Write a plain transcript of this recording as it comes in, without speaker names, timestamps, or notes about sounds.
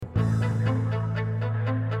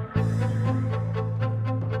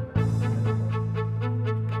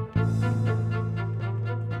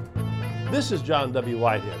This is John W.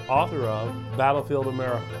 Whitehead, author of Battlefield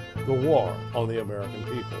America, The War on the American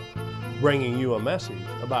People, bringing you a message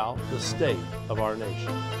about the state of our nation.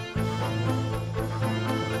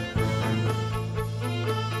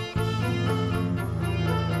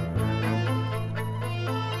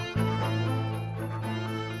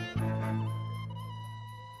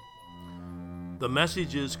 The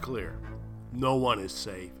message is clear. No one is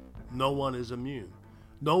safe. No one is immune.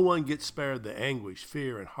 No one gets spared the anguish,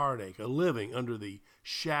 fear, and heartache of living under the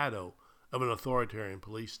shadow of an authoritarian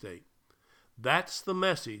police state. That's the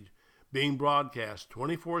message being broadcast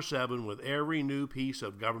 24/7 with every new piece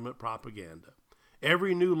of government propaganda,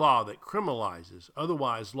 every new law that criminalizes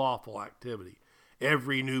otherwise lawful activity,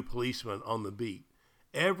 every new policeman on the beat,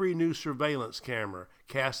 every new surveillance camera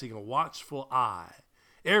casting a watchful eye,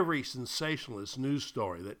 every sensationalist news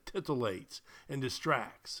story that titillates and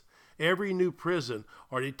distracts, every new prison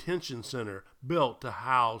or detention center built to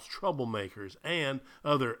house troublemakers and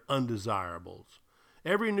other undesirables,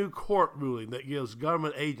 every new court ruling that gives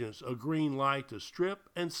government agents a green light to strip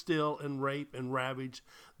and steal and rape and ravage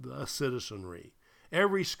the citizenry,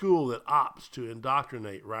 every school that opts to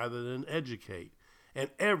indoctrinate rather than educate, and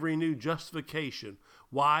every new justification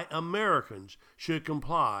why Americans should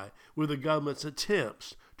comply with the government's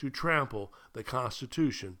attempts to trample the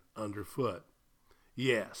Constitution underfoot.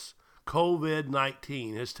 Yes,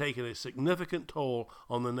 COVID-19 has taken a significant toll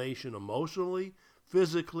on the nation emotionally,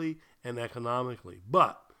 physically, and economically,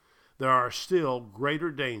 but there are still greater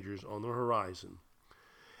dangers on the horizon.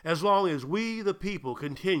 As long as we, the people,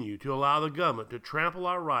 continue to allow the government to trample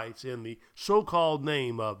our rights in the so-called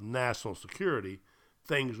name of national security,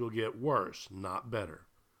 things will get worse, not better.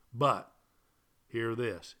 But, hear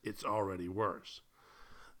this, it's already worse.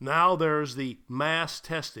 Now there's the mass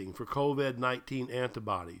testing for COVID-19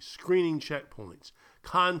 antibodies, screening checkpoints,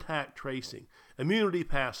 contact tracing, immunity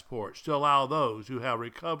passports to allow those who have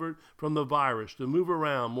recovered from the virus to move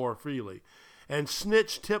around more freely, and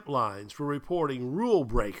snitch tip lines for reporting rule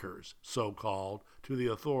breakers, so-called, to the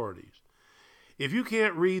authorities. If you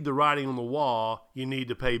can't read the writing on the wall, you need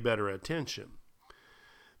to pay better attention.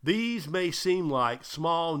 These may seem like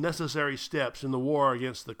small necessary steps in the war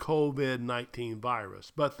against the COVID-19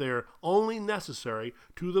 virus, but they're only necessary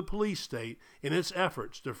to the police state in its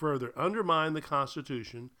efforts to further undermine the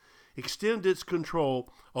Constitution, extend its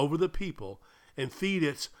control over the people, and feed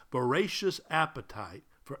its voracious appetite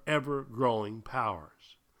for ever-growing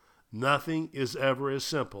powers. Nothing is ever as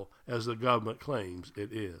simple as the government claims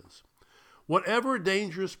it is. Whatever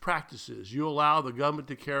dangerous practices you allow the government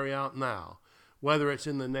to carry out now, whether it's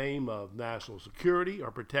in the name of national security or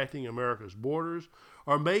protecting America's borders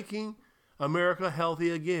or making America healthy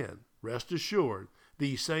again, rest assured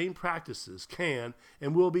these same practices can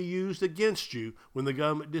and will be used against you when the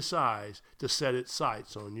government decides to set its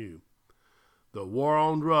sights on you. The war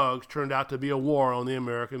on drugs turned out to be a war on the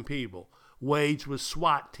American people, waged with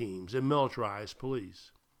SWAT teams and militarized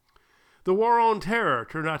police. The war on terror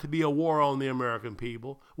turned out to be a war on the American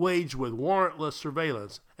people, waged with warrantless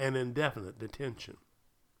surveillance and indefinite detention.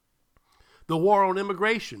 The war on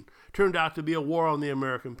immigration turned out to be a war on the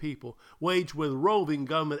American people, waged with roving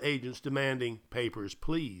government agents demanding papers,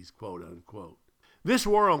 please, quote unquote. This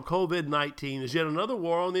war on COVID-19 is yet another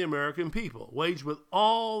war on the American people, waged with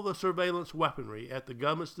all the surveillance weaponry at the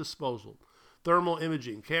government's disposal, thermal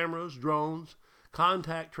imaging cameras, drones,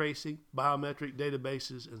 contact tracing, biometric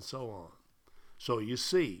databases, and so on. So you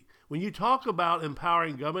see, when you talk about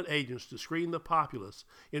empowering government agents to screen the populace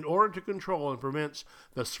in order to control and prevent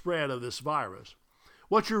the spread of this virus,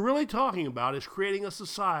 what you're really talking about is creating a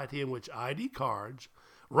society in which ID cards,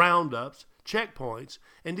 roundups, checkpoints,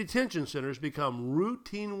 and detention centers become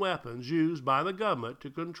routine weapons used by the government to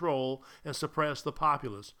control and suppress the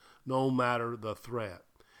populace, no matter the threat.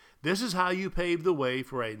 This is how you pave the way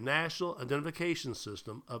for a national identification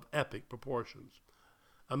system of epic proportions.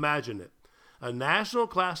 Imagine it, a national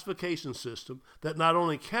classification system that not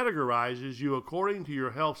only categorizes you according to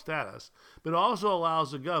your health status, but also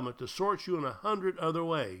allows the government to sort you in 100 other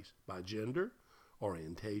ways, by gender,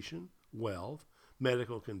 orientation, wealth,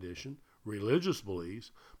 medical condition, religious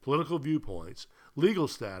beliefs, political viewpoints, legal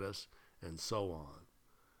status, and so on.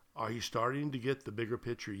 Are you starting to get the bigger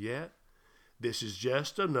picture yet? This is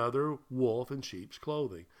just another wolf in sheep's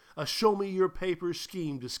clothing, a show-me-your-papers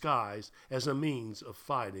scheme disguised as a means of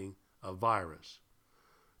fighting a virus.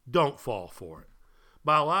 Don't fall for it.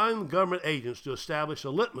 By allowing government agents to establish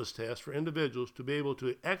a litmus test for individuals to be able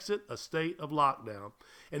to exit a state of lockdown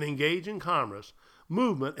and engage in commerce,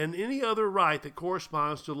 movement, and any other right that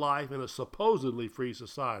corresponds to life in a supposedly free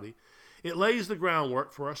society, It lays the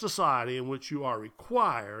groundwork for a society in which you are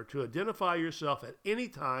required to identify yourself at any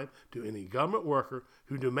time to any government worker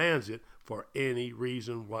who demands it for any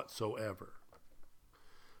reason whatsoever.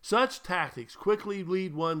 Such tactics quickly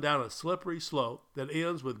lead one down a slippery slope that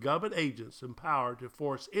ends with government agents empowered to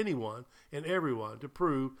force anyone and everyone to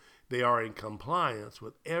prove they are in compliance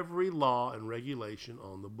with every law and regulation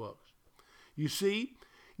on the books. You see,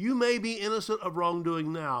 you may be innocent of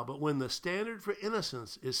wrongdoing now, but when the standard for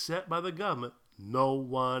innocence is set by the government, no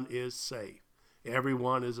one is safe.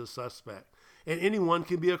 Everyone is a suspect, and anyone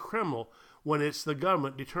can be a criminal when it's the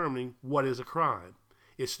government determining what is a crime.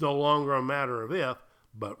 It's no longer a matter of if,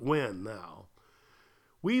 but when now.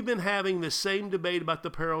 We've been having the same debate about the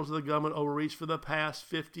perils of the government overreach for the past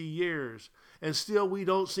 50 years, and still we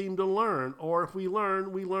don't seem to learn, or if we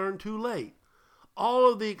learn too late.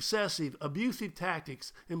 All of the excessive, abusive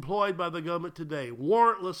tactics employed by the government today,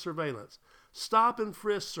 warrantless surveillance, stop and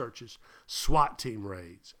frisk searches, SWAT team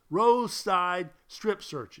raids, roadside strip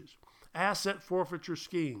searches, asset forfeiture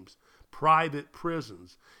schemes, private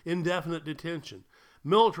prisons, indefinite detention,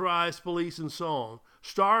 militarized police, and so on,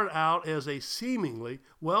 started out as a seemingly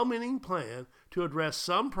well-meaning plan to address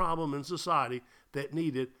some problem in society that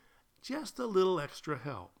needed just a little extra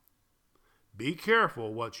help. Be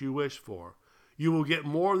careful what you wish for. You will get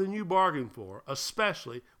more than you bargained for,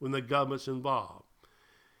 especially when the government's involved.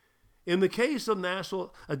 In the case of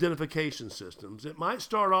national identification systems, it might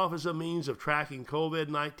start off as a means of tracking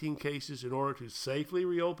COVID-19 cases in order to safely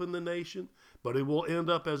reopen the nation, but it will end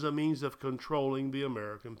up as a means of controlling the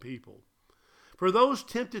American people. For those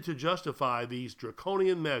tempted to justify these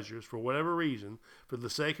draconian measures for whatever reason, for the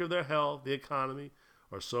sake of their health, the economy,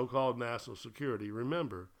 or so-called national security,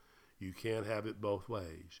 remember, you can't have it both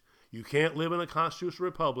ways. You can't live in a constitutional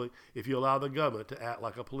republic if you allow the government to act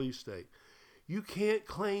like a police state. You can't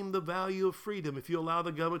claim the value of freedom if you allow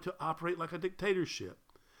the government to operate like a dictatorship.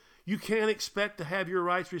 You can't expect to have your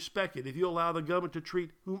rights respected if you allow the government to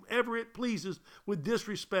treat whomever it pleases with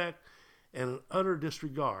disrespect and an utter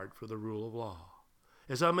disregard for the rule of law.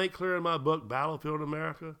 As I make clear in my book, Battlefield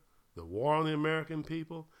America, The War on the American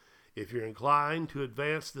People, if you're inclined to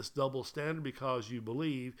advance this double standard because you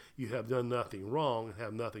believe you have done nothing wrong and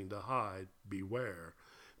have nothing to hide, beware.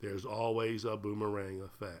 There's always a boomerang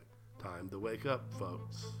effect. Time to wake up,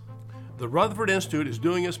 folks. The Rutherford Institute is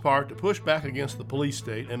doing its part to push back against the police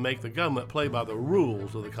state and make the government play by the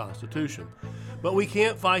rules of the Constitution. But we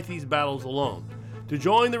can't fight these battles alone. To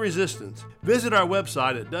join the resistance, visit our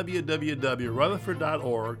website at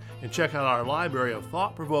www.rutherford.org and check out our library of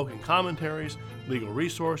thought-provoking commentaries, legal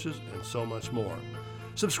resources, and so much more.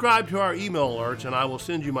 Subscribe to our email alerts and I will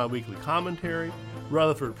send you my weekly commentary,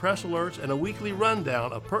 Rutherford Press Alerts, and a weekly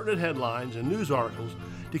rundown of pertinent headlines and news articles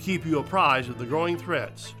to keep you apprised of the growing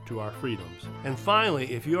threats to our freedoms. And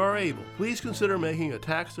finally, if you are able, please consider making a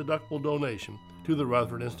tax-deductible donation to the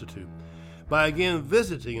Rutherford Institute by again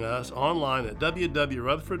visiting us online at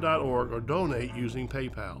www.rutherford.org or donate using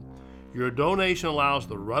PayPal. Your donation allows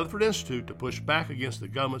the Rutherford Institute to push back against the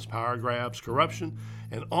government's power grabs, corruption,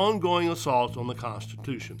 and ongoing assaults on the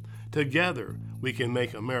Constitution. Together, we can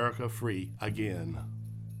make America free again.